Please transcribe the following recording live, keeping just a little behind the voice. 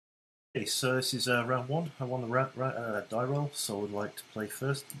Okay, so this is round one. I won the die roll, so I would like to play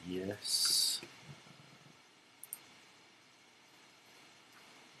first. Yes.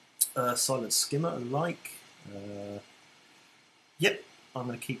 Silent Skimmer, I like. Yep, I'm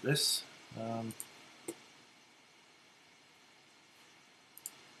going to keep this.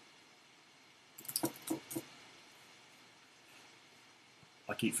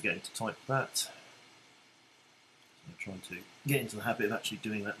 I keep forgetting to type that. I'm trying to get into the habit of actually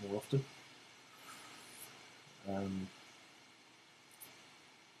doing that more often.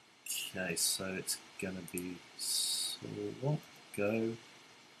 Okay, so it's going to be swamp, go.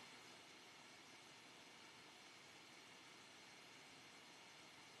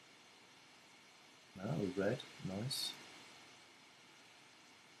 Oh, red, nice.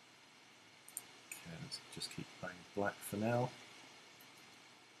 Okay, let's just keep playing black for now.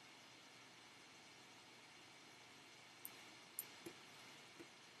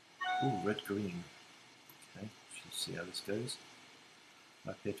 Ooh, red, green. Okay, should see how this goes.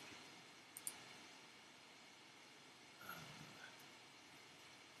 I appear to be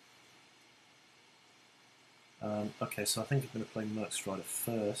okay, so I think I'm going to play Merc Strider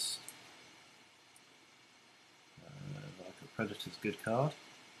first. Like a Predator's a good card.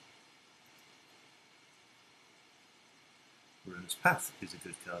 Ruinous Path is a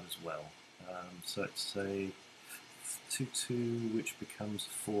good card as well. So it's a 2/2 which becomes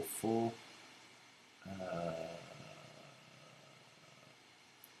 4/4.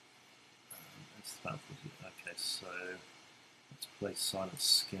 That's the battlefield. Okay, so let's play Silent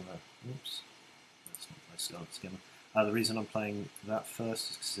Skimmer. Oops, let's not play Silent Skimmer. The reason I'm playing that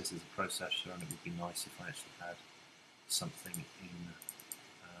first is because this is a processor, and it would be nice if I actually had something in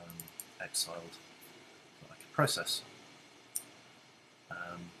exiled that I could process.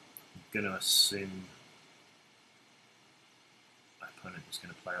 I'm going to assume my opponent is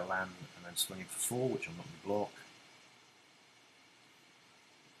going to play a land and then swing in for 4, which I'm not going to block.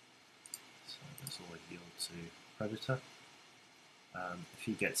 So there's always yield to Predator. If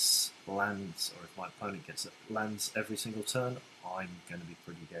he gets lands, or if my opponent gets lands every single turn, I'm going to be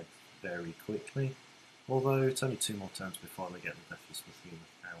pretty dead very quickly. Although it's only 2 more turns before they get the Deathless Behemoth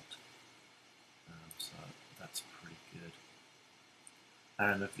out. So that's pretty good.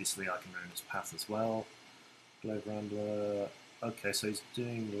 And obviously I can ruin his path as well. Globe Rambler. Okay, so he's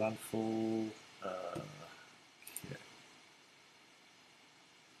doing landfall. Okay.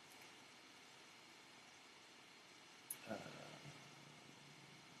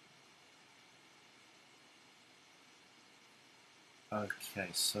 Okay,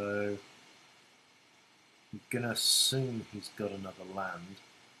 so I'm gonna assume he's got another land.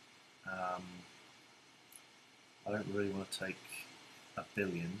 I don't really want to take a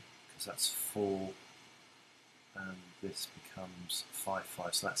billion because that's 4, and this becomes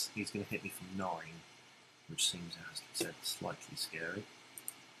 5/5. So that's he's going to hit me for 9, which seems, as I said, slightly scary.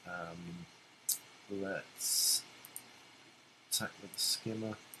 Let's attack with the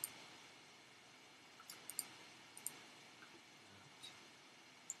skimmer.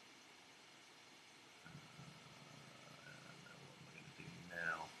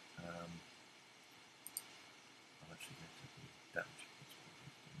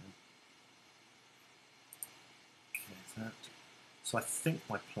 That. So I think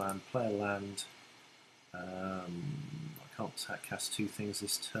my plan, play a land. I can't cast 2 things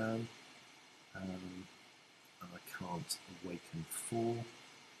this turn. And I can't awaken 4.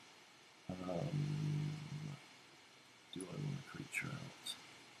 Do I want a creature out?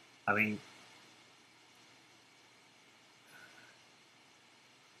 I mean,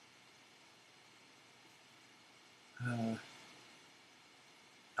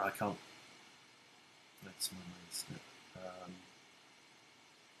 I can't. That's my main step.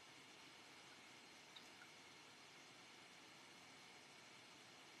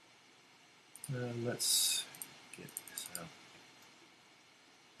 Let's get this out.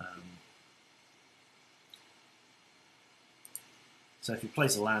 So if he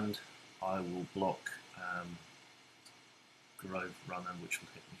plays a land, I will block Grove Runner, which will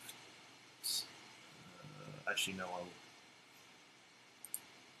hit me. Actually, no, I'll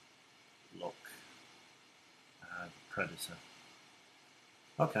block Predator.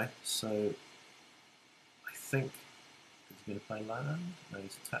 Okay, so I think he's going to play land. No,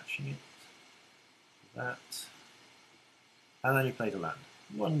 he's attaching it to that. And then he played a land.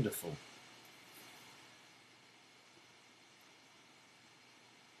 Wonderful.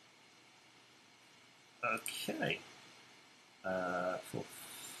 Okay. 4.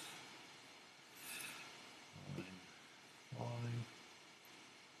 Fine.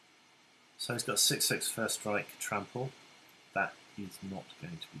 So he's got 6/6 first strike, trample. That is not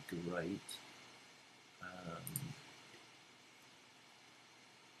going to be great.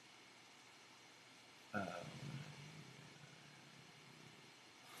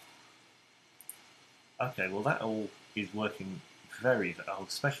 Okay, well that all is working very,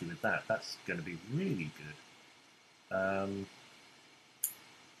 especially with that. That's going to be really good.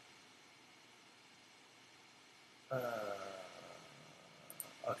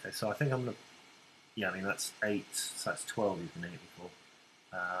 Okay, so I think I'm going to. Yeah, I mean that's 8, so that's 12 you can hit me for.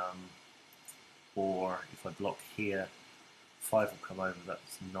 Or if I block here, 5 will come over,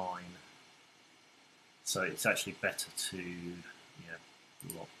 that's 9. So it's actually better to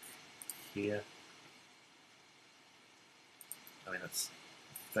block here. I mean that's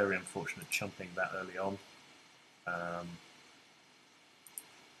very unfortunate chumping that early on.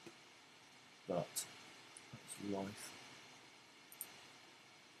 But that's life.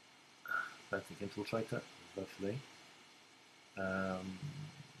 Benthic Infiltrator, lovely. So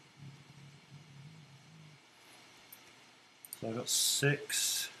I've got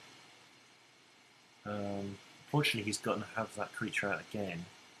 6. Fortunately, he's got to have that creature out again.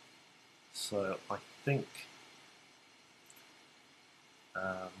 So I think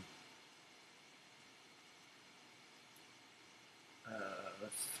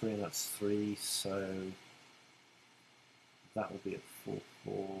that's 3 and that's 3. So that will be at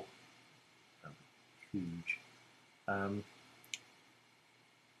 4/4. Huge. I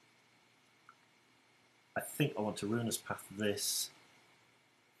think I want to Ruinous Path this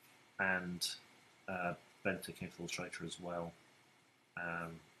and Benthic Infiltrator as well.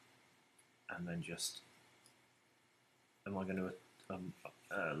 And then just, am I going to,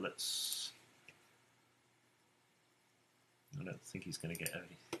 let's, I don't think he's going to get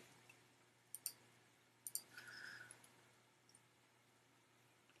anything.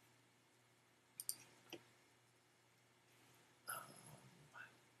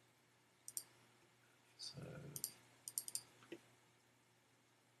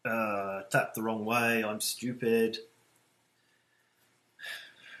 Tapped the wrong way, I'm stupid.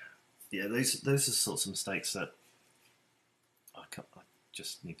 Yeah, those are sorts of mistakes that I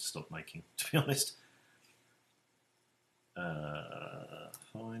just need to stop making, to be honest.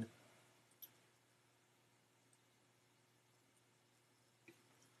 Fine.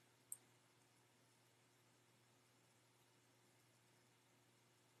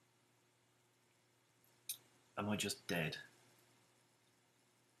 Am I just dead?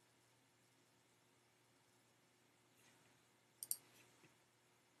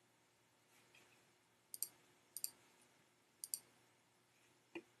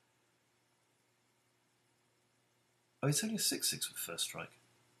 Oh, it's only a 6/6 with first strike.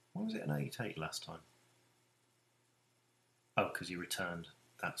 Why was it an 8/8 last time? Oh, because you returned.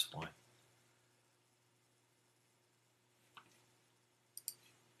 That's why.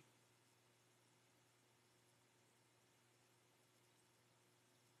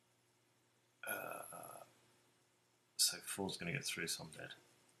 So 4's going to get through, so I'm dead.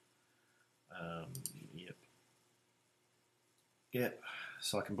 Yep. Yep.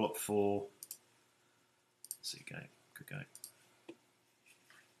 So I can block 4. Let's see, game. Good game.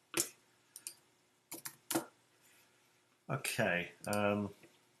 Okay.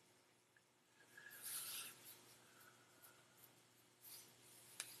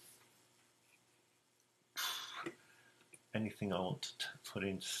 Anything I want to put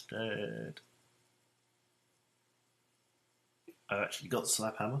instead? I've actually got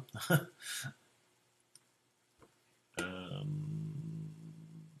Slap Hammer.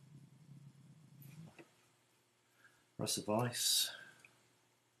 Rust of Ice.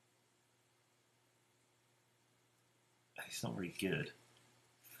 It's not very good.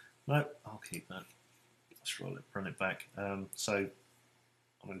 No, I'll keep that. Let's run it back. So I'm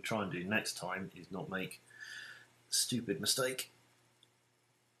going to try and do next time is not make a stupid mistake.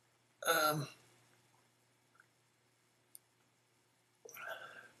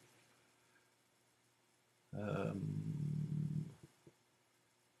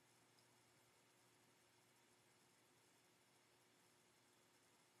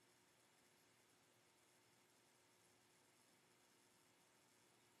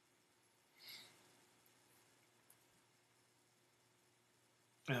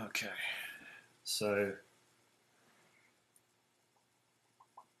 Okay, so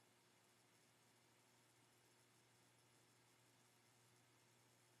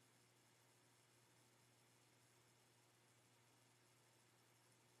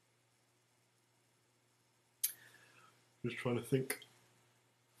just trying to think.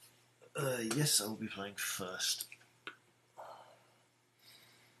 Yes, I'll be playing first.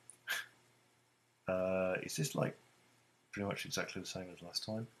 Is this like pretty much exactly the same as last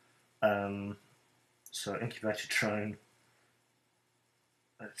time. So incubator drone.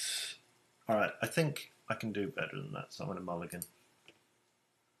 That's all right. I think I can do better than that, so I'm going to mulligan.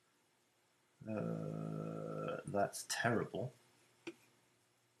 That's terrible.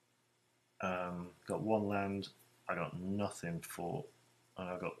 Got one land. I got nothing for, and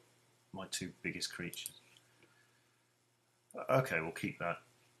I got my two biggest creatures. Okay, we'll keep that.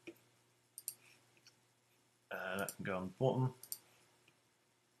 That can go on the bottom.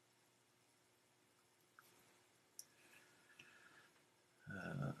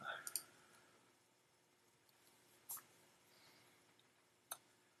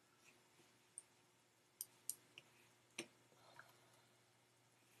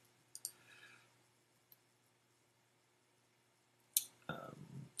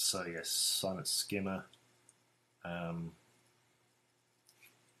 So yes, Silent Skimmer.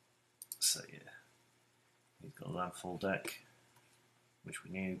 So yeah, he's got a landfall deck, which we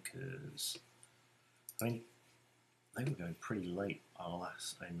knew because I mean they were going pretty late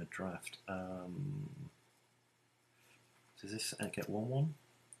in the draft. Does this get 1/1?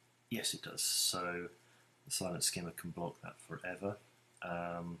 Yes, it does. So the Silent Skimmer can block that forever.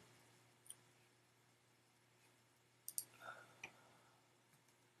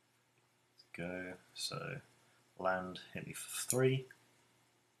 Let's go. So land hit me for 3.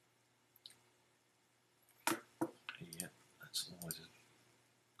 Yeah, that's always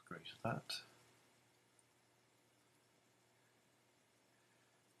great as that.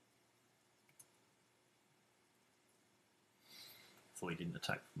 Thought he didn't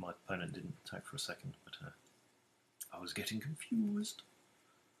attack. My opponent didn't attack for a second, but I was getting confused.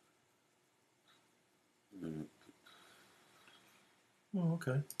 Oh,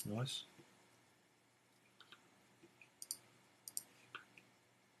 okay, nice.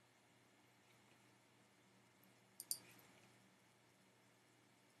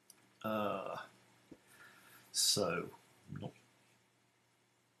 So not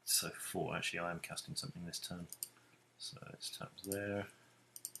so 4. Actually, I am casting something this turn. So it's tapped there.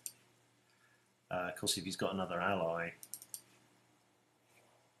 Of course, if he's got another ally,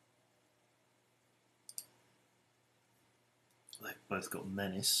 they've both got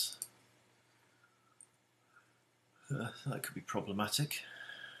menace. That could be problematic.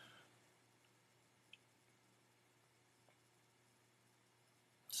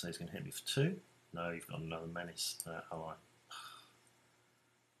 So he's going to hit me for 2. No, you've got another menace ally.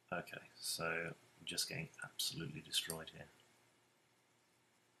 Okay, so I'm just getting absolutely destroyed here.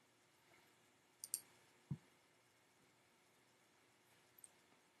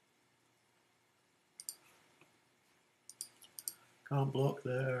 Can't block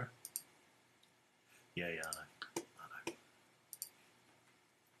there. Yeah, I know.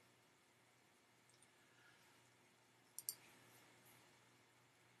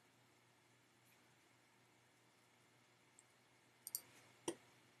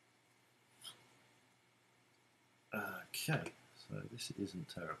 Okay, so this isn't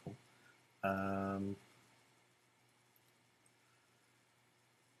terrible.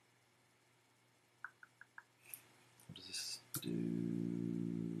 What does this do?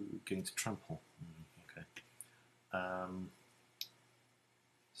 Going to trample. Okay.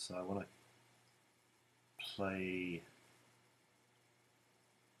 So I want to play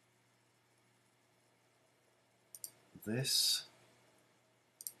this.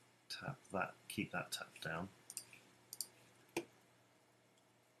 Tap that. Keep that tapped down.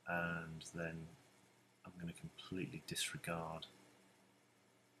 And then I'm going to completely disregard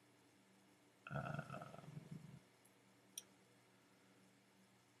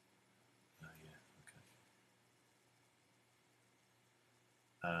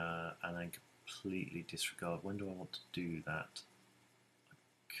and then completely disregard. When do I want to do that? I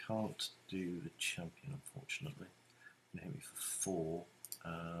can't do the champion, unfortunately. Hit me for 4.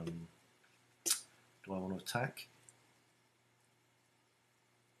 Do I want to attack?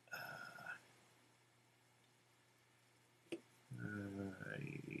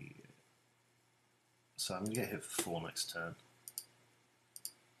 So I'm going to get hit for 4 next turn.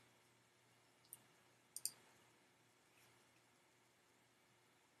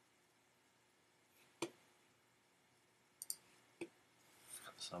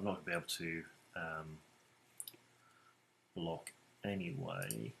 So I'm not going to be able to block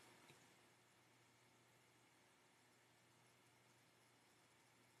anyway.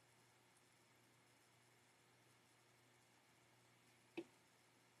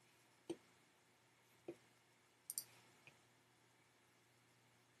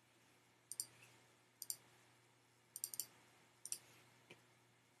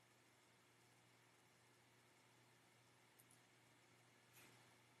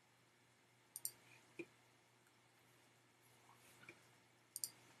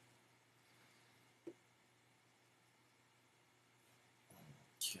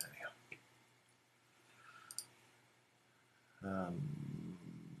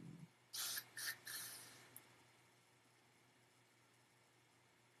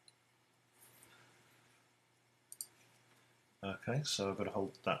 Okay, so I've got to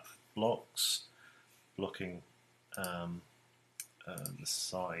hold that blocks, blocking the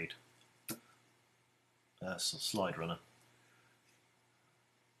side, so slide runner.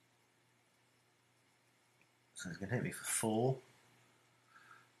 So he's going to hit me for 4.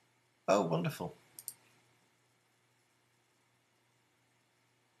 Oh, wonderful.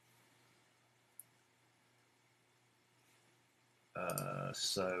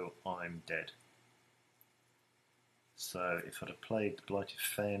 So I'm dead. So if I'd have played the Blighted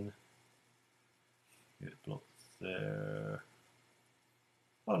Fen, you would block there.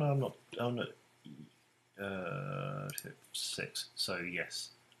 Oh no, I'm not. I'm not. 6. So yes,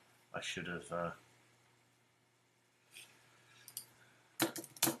 I should have.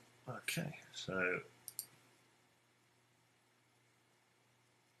 Okay, so.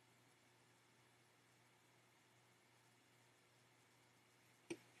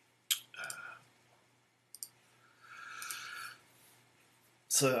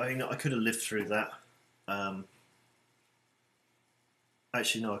 So I could have lived through that.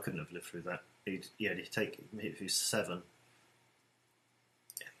 Actually, no, I couldn't have lived through that. He'd take hit through 7.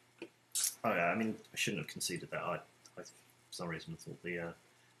 Yeah. Oh yeah, I mean, I shouldn't have conceded that. I for some reason thought the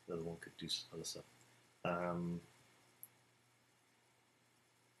other one could do other stuff.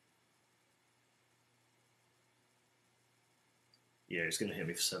 Yeah, he's going to hit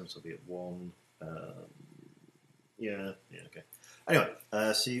me for 7, so I'll be at 1. Yeah, okay. Anyway,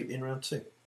 see you in round 2.